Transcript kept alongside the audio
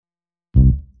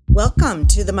Welcome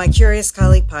to the My Curious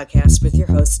Colleague podcast with your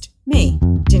host, me,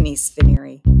 Denise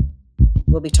Fineri.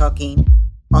 We'll be talking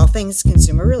all things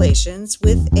consumer relations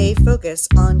with a focus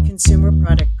on consumer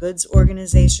product goods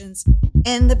organizations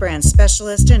and the brand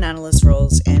specialist and analyst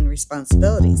roles and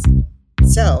responsibilities.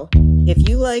 So, if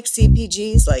you like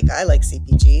CPGs like I like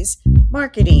CPGs,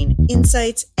 marketing,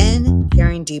 insights, and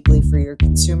caring deeply for your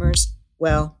consumers,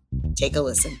 well, take a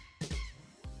listen.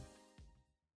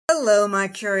 Hello, my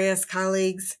curious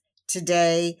colleagues.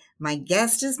 Today, my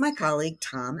guest is my colleague,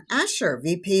 Tom Asher,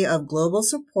 VP of Global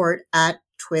Support at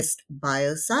Twist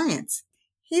Bioscience.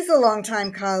 He's a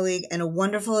longtime colleague and a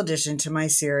wonderful addition to my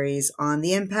series on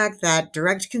the impact that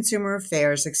direct consumer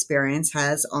affairs experience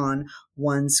has on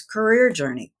one's career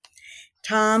journey.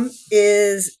 Tom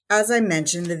is, as I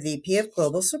mentioned, the VP of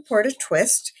Global Support at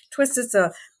Twist. Twist is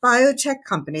a biotech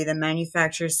company that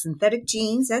manufactures synthetic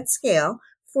genes at scale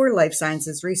for life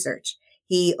sciences research.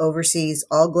 He oversees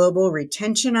all global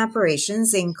retention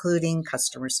operations, including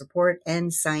customer support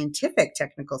and scientific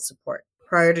technical support.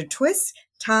 Prior to Twist,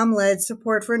 Tom led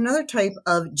support for another type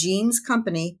of genes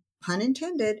company, pun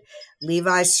intended,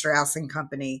 Levi Strauss &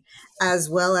 Company, as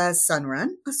well as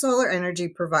Sunrun, a solar energy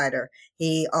provider.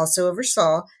 He also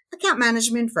oversaw account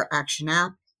management for Action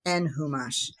App and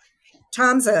Humash.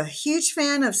 Tom's a huge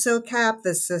fan of SOCAP,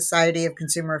 the Society of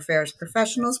Consumer Affairs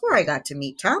Professionals, where I got to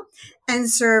meet Tom, and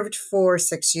served for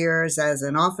 6 years as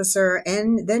an officer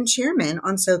and then chairman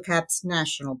on SOCAP's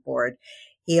national board.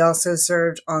 He also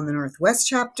served on the Northwest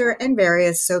chapter and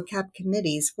various SOCAP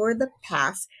committees for the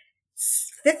past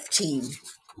 15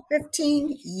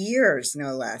 years,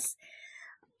 no less.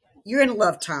 You're going to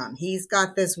love Tom. He's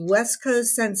got this West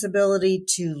Coast sensibility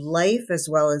to life as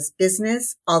well as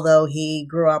business, although he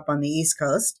grew up on the East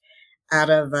Coast out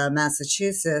of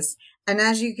Massachusetts. And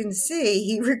as you can see,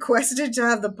 he requested to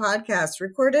have the podcast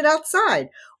recorded outside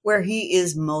where he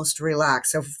is most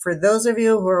relaxed. So for those of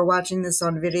you who are watching this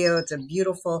on video, it's a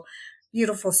beautiful,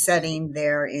 beautiful setting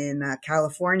there in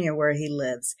California where he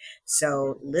lives.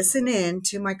 So listen in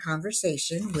to my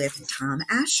conversation with Tom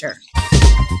Asher.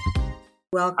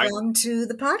 Welcome to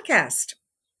the podcast.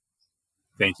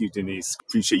 Thank you, Denise.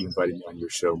 Appreciate you inviting me on your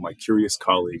show. My curious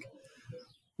colleague.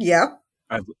 Yep.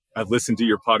 I've listened to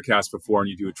your podcast before, and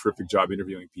you do a terrific job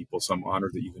interviewing people, so I'm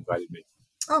honored that you've invited me.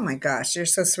 Oh my gosh, you're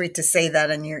so sweet to say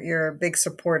that, and you're a big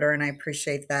supporter, and I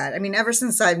appreciate that. I mean, ever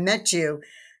since I met you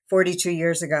 42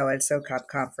 years ago at SOCAP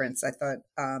conference, I thought,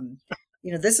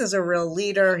 this is a real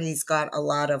leader. He's got a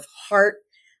lot of heart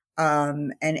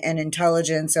and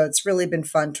intelligence. So it's really been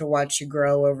fun to watch you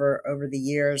grow over the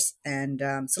years.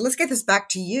 And so let's get this back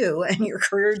to you and your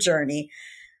career journey.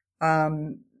 I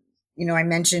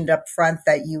mentioned up front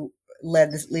that you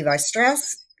led the Levi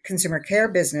Strauss consumer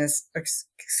care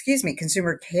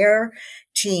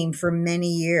team for many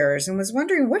years, and was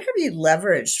wondering, what have you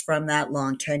leveraged from that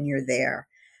long tenure there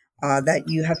that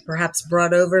you have perhaps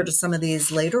brought over to some of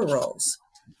these later roles?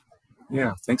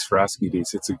 Yeah, thanks for asking,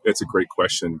 Denise. It's a great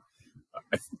question.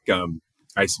 I think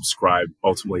I subscribe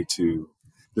ultimately to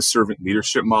the servant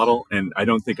leadership model, and I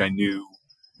don't think I knew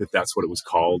that that's what it was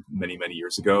called many, many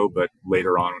years ago. But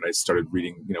later on, when I started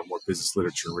reading, more business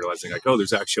literature, and realizing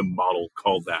there's actually a model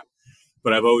called that.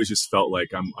 But I've always just felt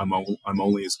like I'm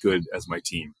only as good as my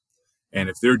team, and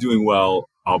if they're doing well,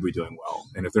 I'll be doing well,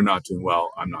 and if they're not doing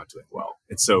well, I'm not doing well.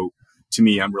 And so, to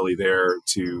me, I'm really there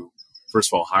to,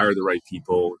 first of all, hire the right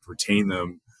people, retain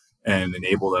them, and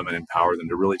enable them and empower them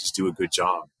to really just do a good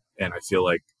job. And I feel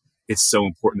like it's so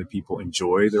important that people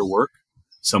enjoy their work.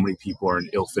 So many people are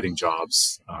in ill-fitting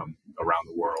jobs around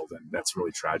the world, and that's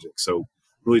really tragic. So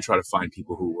really try to find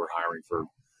people who we're hiring for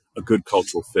a good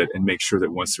cultural fit and make sure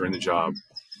that once they're in the job,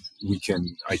 we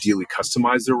can ideally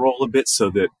customize their role a bit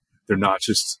so that they're not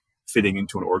just fitting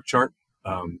into an org chart,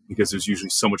 because there's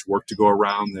usually so much work to go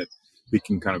around that we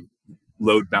can kind of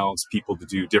load balance people to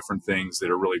do different things that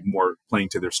are really more playing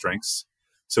to their strengths.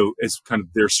 So it's kind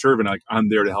of their servant. I'm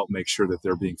there to help make sure that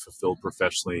they're being fulfilled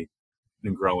professionally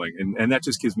and growing. And that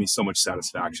just gives me so much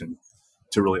satisfaction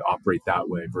to really operate that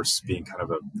way versus being kind of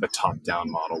a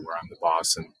top-down model where I'm the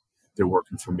boss and they're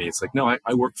working for me. It's like, no,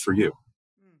 I work for you.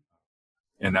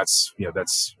 And that's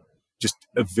just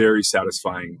a very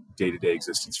satisfying day-to-day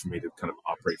existence for me to kind of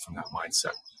operate from that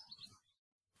mindset.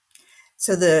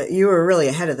 So you were really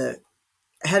ahead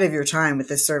of your time with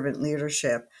the servant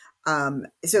leadership.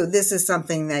 So this is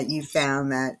something that you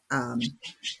found that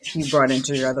you brought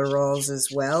into your other roles as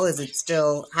well. Is it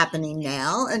still happening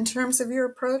now in terms of your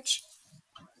approach?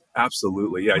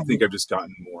 Absolutely. Yeah, I think I've just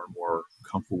gotten more and more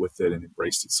comfortable with it and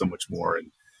embraced it so much more.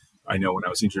 And I know when I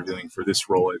was interviewing for this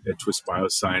role at Twist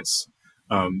Bioscience,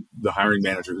 the hiring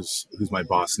manager, who's my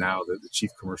boss now, the chief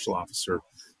commercial officer,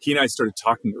 he and I started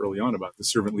talking early on about the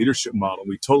servant leadership model.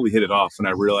 We totally hit it off, and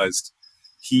I realized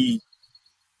he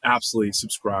absolutely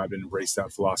subscribed and embraced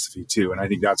that philosophy too. And I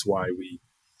think that's why we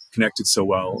connected so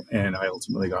well. And I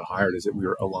ultimately got hired, is that we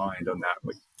were aligned on that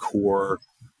like core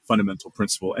fundamental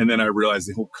principle. And then I realized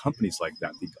the whole company's like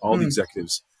that. All the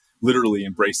executives literally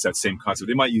embrace that same concept.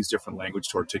 They might use different language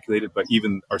to articulate it, but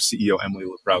even our CEO, Emily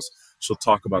LaProuse, she'll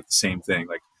talk about the same thing.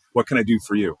 Like, what can I do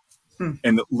for you?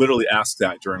 And literally ask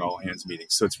that during all hands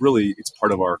meetings. So it's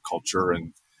part of our culture.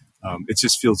 And it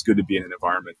just feels good to be in an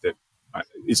environment that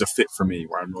is a fit for me,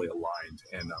 where I'm really aligned,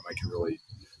 and I can really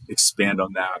expand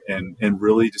on that and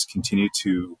really just continue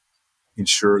to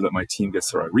ensure that my team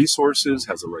gets the right resources,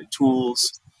 has the right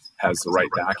tools, has the right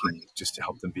backing just to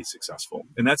help them be successful.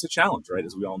 And that's a challenge, right?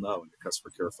 As we all know, in the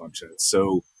customer care function, it's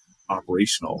so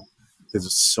operational.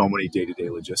 There's so many day-to-day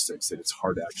logistics that it's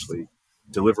hard to actually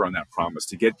deliver on that promise,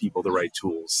 to get people the right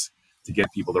tools, to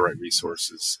get people the right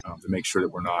resources, to make sure that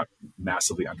we're not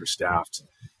massively understaffed.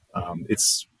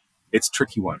 It's a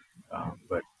tricky one,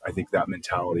 but I think that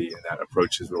mentality and that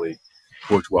approach has really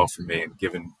worked well for me, and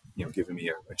given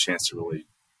me a chance to really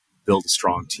build a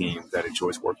strong team that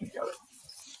enjoys working together.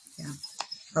 Yeah,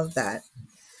 love that.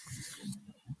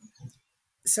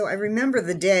 So I remember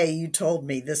the day you told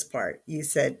me this part. You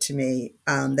said to me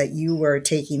that you were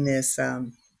taking this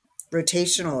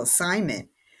rotational assignment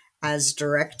as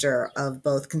director of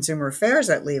both consumer affairs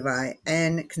at Levi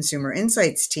and consumer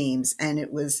insights teams. And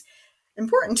it was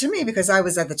important to me because I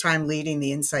was at the time leading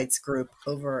the insights group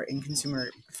over in consumer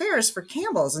affairs for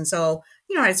Campbell's. And so,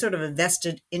 I had sort of a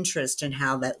vested interest in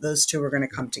how those two were going to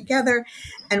come together,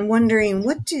 and wondering,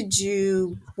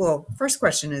 first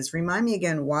question is, remind me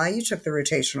again why you took the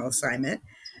rotational assignment,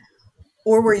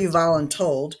 or were you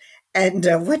voluntold? And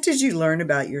what did you learn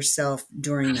about yourself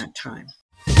during that time?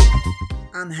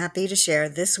 I'm happy to share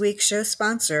this week's show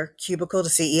sponsor, Cubicle to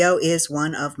CEO, is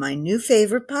one of my new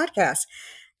favorite podcasts.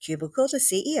 Cubicle to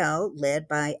CEO, led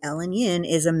by Ellen Yin,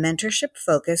 is a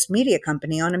mentorship-focused media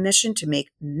company on a mission to make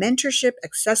mentorship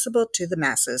accessible to the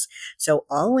masses so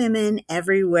all women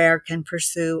everywhere can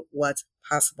pursue what's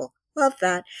possible. Love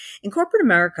that. In corporate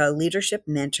America, a leadership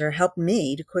mentor helped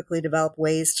me to quickly develop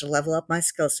ways to level up my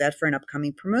skill set for an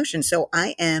upcoming promotion. So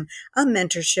I am a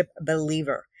mentorship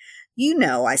believer.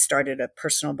 I started a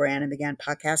personal brand and began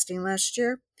podcasting last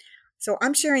year. So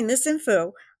I'm sharing this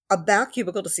info about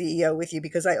Cubicle to CEO with you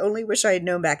because I only wish I had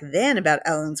known back then about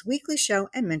Ellen's weekly show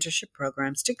and mentorship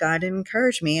programs to guide and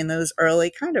encourage me in those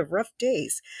early kind of rough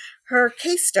days. Her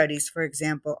case studies, for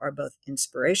example, are both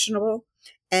inspirational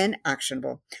and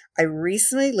actionable. I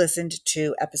recently listened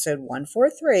to episode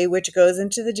 143, which goes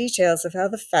into the details of how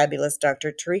the fabulous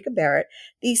Dr. Tarika Barrett,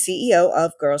 the CEO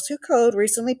of Girls Who Code,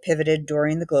 recently pivoted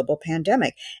during the global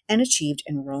pandemic and achieved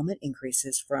enrollment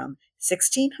increases from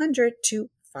 1,600 to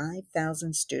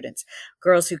 5,000 students.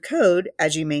 Girls Who Code,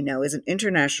 as you may know, is an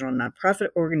international nonprofit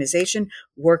organization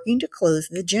working to close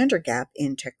the gender gap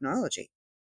in technology.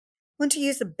 Want to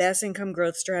use the best income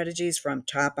growth strategies from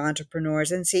top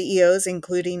entrepreneurs and CEOs,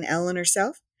 including Ellen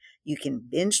herself? You can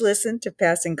binge listen to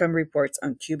past income reports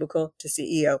on Cubicle to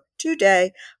CEO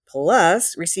today,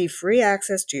 plus receive free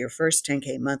access to your first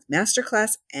 10K month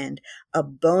masterclass and a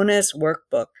bonus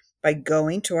workbook by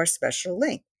going to our special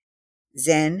link,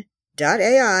 zen.ai/curious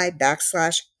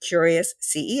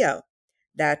CEO.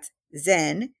 That's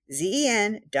zen.ai/curious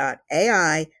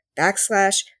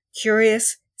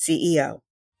CEO.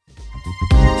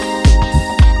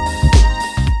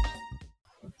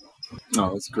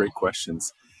 Oh, that's great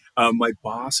questions. My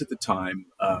boss at the time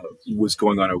was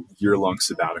going on a year-long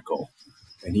sabbatical,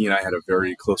 and he and I had a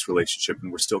very close relationship, and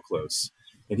we're still close.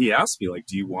 And he asked me, like,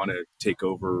 do you want to take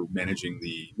over managing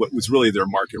what was really their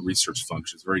market research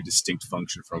function? It's a very distinct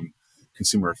function from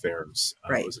consumer affairs.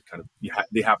 Right. It was a kind of,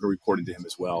 they happen to report into him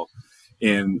as well.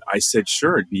 And I said,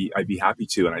 sure, I'd be happy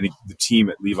to. And I think the team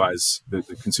at Levi's, the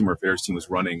consumer affairs team, was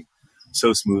running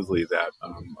so smoothly that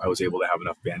I was able to have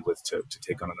enough bandwidth to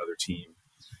take on another team.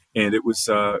 And it was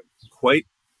quite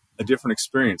a different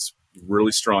experience.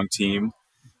 Really strong team,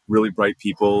 really bright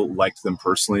people, liked them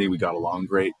personally. We got along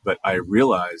great. But I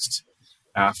realized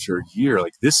after a year,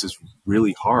 like, this is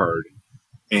really hard.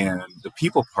 And the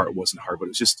people part wasn't hard, but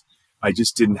I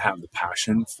just didn't have the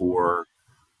passion for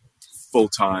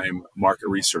full-time market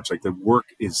research. Like, the work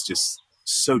is just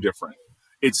so different.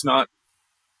 It's not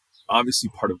obviously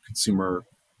part of consumer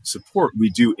support. We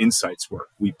do insights work.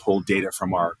 We pull data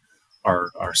from our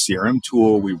CRM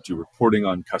tool. We do reporting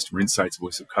on customer insights,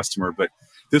 voice of customer. But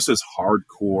this is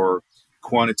hardcore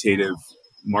quantitative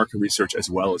market research as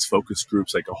well as focus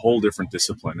groups, like a whole different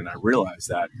discipline. And I realized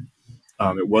that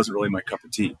It wasn't really my cup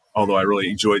of tea. Although I really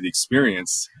enjoyed the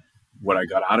experience, what I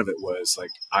got out of it was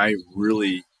like I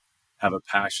really have a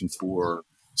passion for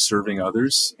serving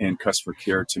others, and customer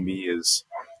care to me is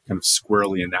kind of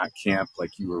squarely in that camp.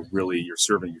 Like you're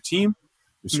serving your team,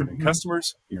 you're serving Mm-hmm.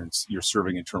 customers, you're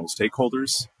serving internal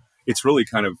stakeholders. It's really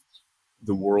kind of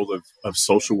the world of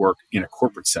social work in a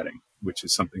corporate setting, which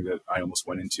is something that I almost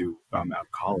went into out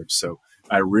of college. So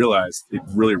I realized it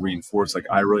really reinforced, like,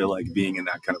 I really like being in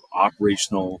that kind of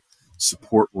operational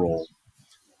support role,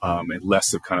 and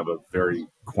less of kind of a very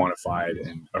quantified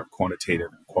and or quantitative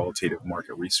and qualitative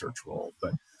market research role.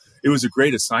 But it was a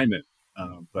great assignment,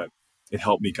 but it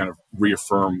helped me kind of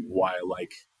reaffirm why I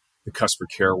like the customer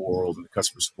care world and the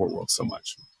customer support world so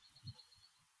much.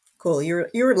 Cool. You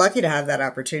were lucky to have that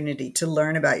opportunity to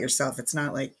learn about yourself. It's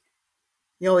not like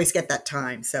you always get that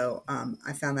time. So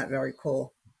I found that very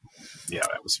cool. Yeah,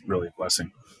 that was really a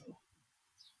blessing.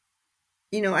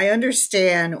 I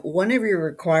understand one of your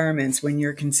requirements when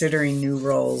you're considering new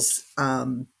roles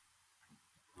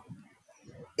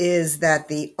is that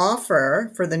the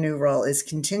offer for the new role is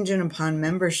contingent upon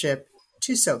membership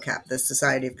to SOCAP, the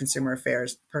Society of Consumer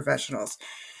Affairs Professionals.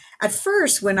 At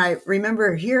first, when I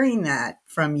remember hearing that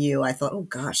from you, I thought, oh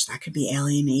gosh, that could be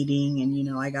alienating. And,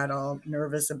 I got all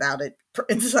nervous about it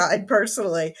inside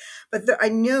personally. But I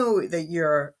know that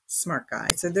you're a smart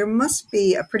guy. So there must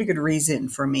be a pretty good reason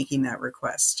for making that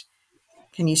request.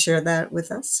 Can you share that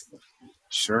with us?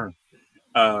 Sure.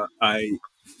 I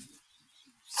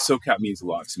SOCAP means a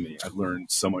lot to me. I've learned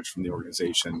so much from the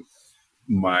organization.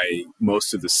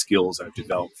 Most of the skills I've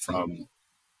developed from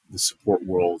the support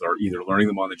world are either learning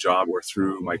them on the job or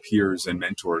through my peers and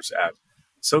mentors at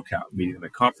SOCAP, meeting them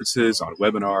at conferences, on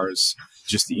webinars,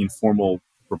 just the informal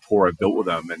rapport I built with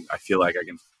them. And I feel like I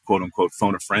can, quote unquote,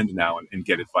 phone a friend now and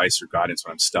get advice or guidance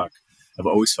when I'm stuck. I've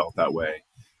always felt that way.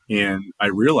 And I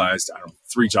realized, I don't know,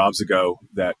 3 jobs ago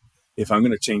that if I'm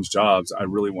going to change jobs, I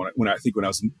really want to, when I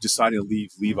was deciding to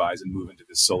leave Levi's and move into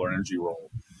this solar energy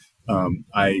role,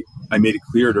 I made it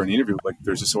clear during the interview, like,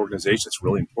 there's this organization that's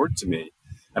really important to me,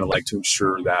 and I'd like to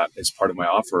ensure that as part of my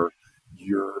offer,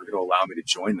 you're going to allow me to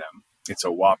join them. It's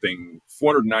a whopping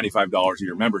 $495 a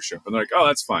year membership. And they're like, oh,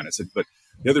 that's fine. I said, but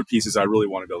the other piece is I really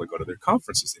want to be able to go to their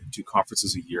conferences. They have 2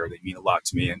 conferences a year. They mean a lot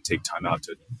to me, and take time out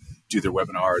to do their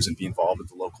webinars and be involved at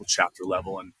the local chapter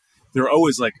level. And they're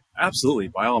always like, absolutely,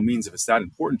 by all means, if it's that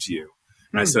important to you.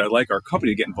 And I said, I'd like our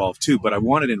company to get involved too, but I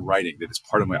want it in writing that it's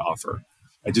part of my offer.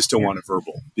 I just don't want it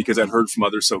verbal, because I'd heard from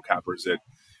other SOCAPers that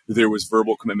there was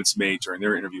verbal commitments made during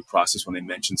their interview process when they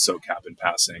mentioned SOCAP in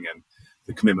passing, and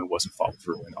the commitment wasn't followed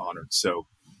through and honored. So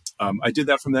I did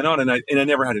that from then on, and I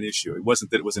never had an issue. It wasn't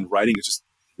that it was in writing; it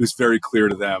was very clear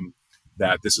to them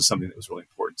that this is something that was really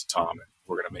important to Tom, and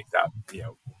we're going to make that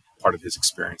part of his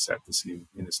experience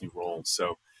in this new role.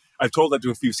 So I've told that to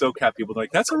a few SOCAP people. They're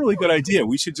like, that's a really good idea.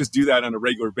 We should just do that on a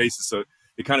regular basis. So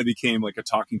it kind of became like a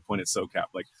talking point at SOCAP.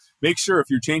 Like, make sure if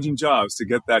you're changing jobs to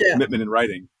get that commitment in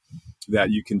writing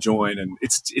that you can join. And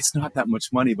it's not that much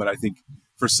money, but I think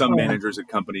for some managers at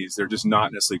companies, they're just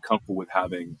not necessarily comfortable with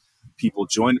having people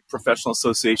join professional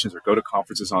associations or go to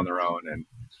conferences on their own. And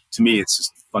to me, it's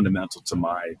just fundamental to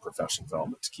my professional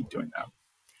development to keep doing that.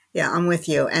 Yeah, I'm with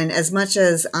you. And as much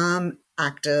as I'm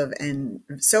active and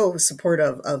so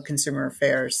supportive of consumer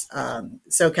affairs,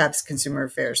 SOCAP's Consumer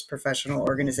Affairs Professional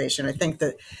Organization, I think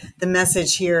that the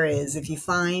message here is, if you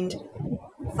find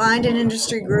an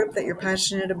industry group that you're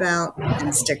passionate about,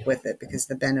 and stick with it, because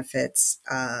the benefits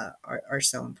are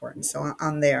so important. So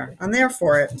I'm there. I'm there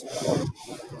for it.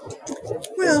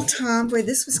 Well, Tom, boy,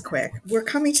 this was quick. We're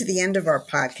coming to the end of our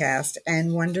podcast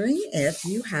and wondering if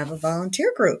you have a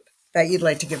volunteer group that you'd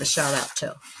like to give a shout out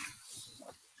to.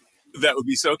 That would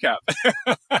be SOCAP.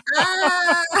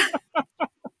 Ah,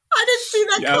 I didn't see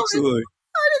that Yeah, coming. absolutely.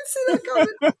 I didn't see that coming.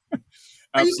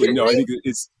 Are you Absolutely. kidding No, me? I think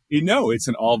it's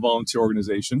an all volunteer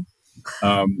organization.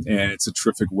 And it's a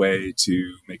terrific way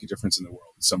to make a difference in the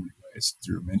world in so many ways,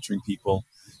 through mentoring people,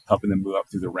 helping them move up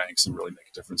through the ranks and really make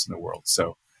a difference in the world.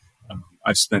 So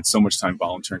I've spent so much time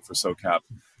volunteering for SOCAP.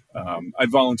 I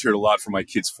volunteered a lot for my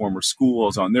kids' former school. I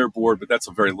was on their board, but that's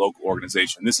a very local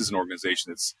organization. This is an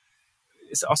organization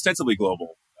it's ostensibly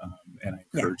global. And I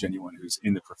encourage anyone who's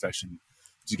in the profession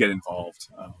to get involved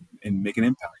and make an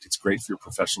impact. It's great for your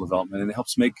professional development, and it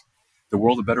helps make the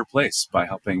world a better place by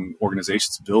helping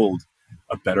organizations build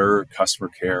a better customer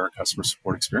care, customer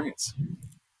support experience.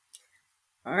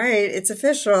 All right, it's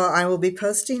official. I will be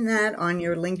posting that on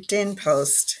your LinkedIn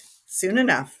post soon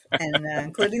enough, and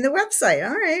including the website.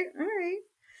 All right, all right.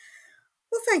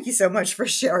 Well, thank you so much for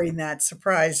sharing that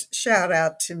surprise shout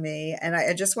out to me. And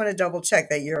I just want to double check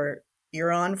that you're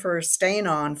you're on for staying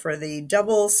on for the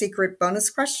double secret bonus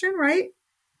question, right?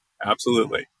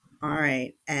 Absolutely. All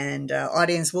right. And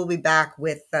audience, we'll be back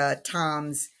with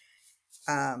um,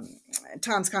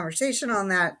 Tom's conversation on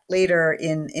that later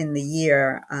in the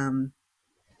year.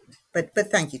 But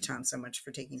thank you, Tom, so much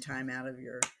for taking time out of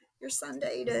your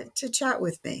Sunday to chat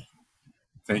with me.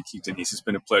 Thank you, Denise. It's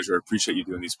been a pleasure. I appreciate you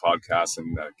doing these podcasts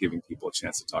and giving people a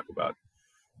chance to talk about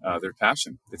their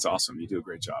passion. It's awesome. You do a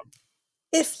great job.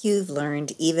 If you've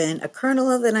learned even a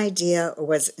kernel of an idea or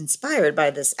was inspired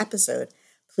by this episode,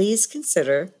 please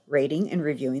consider rating and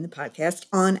reviewing the podcast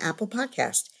on Apple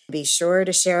Podcast. Be sure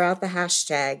to share out the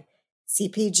hashtag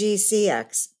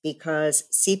CPGCX because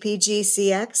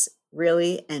CPGCX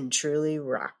really and truly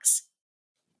rocks.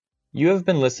 You have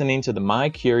been listening to the My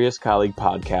Curious Colleague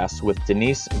podcast with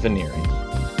Denise Vanieri.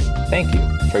 Thank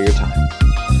you for your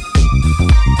time.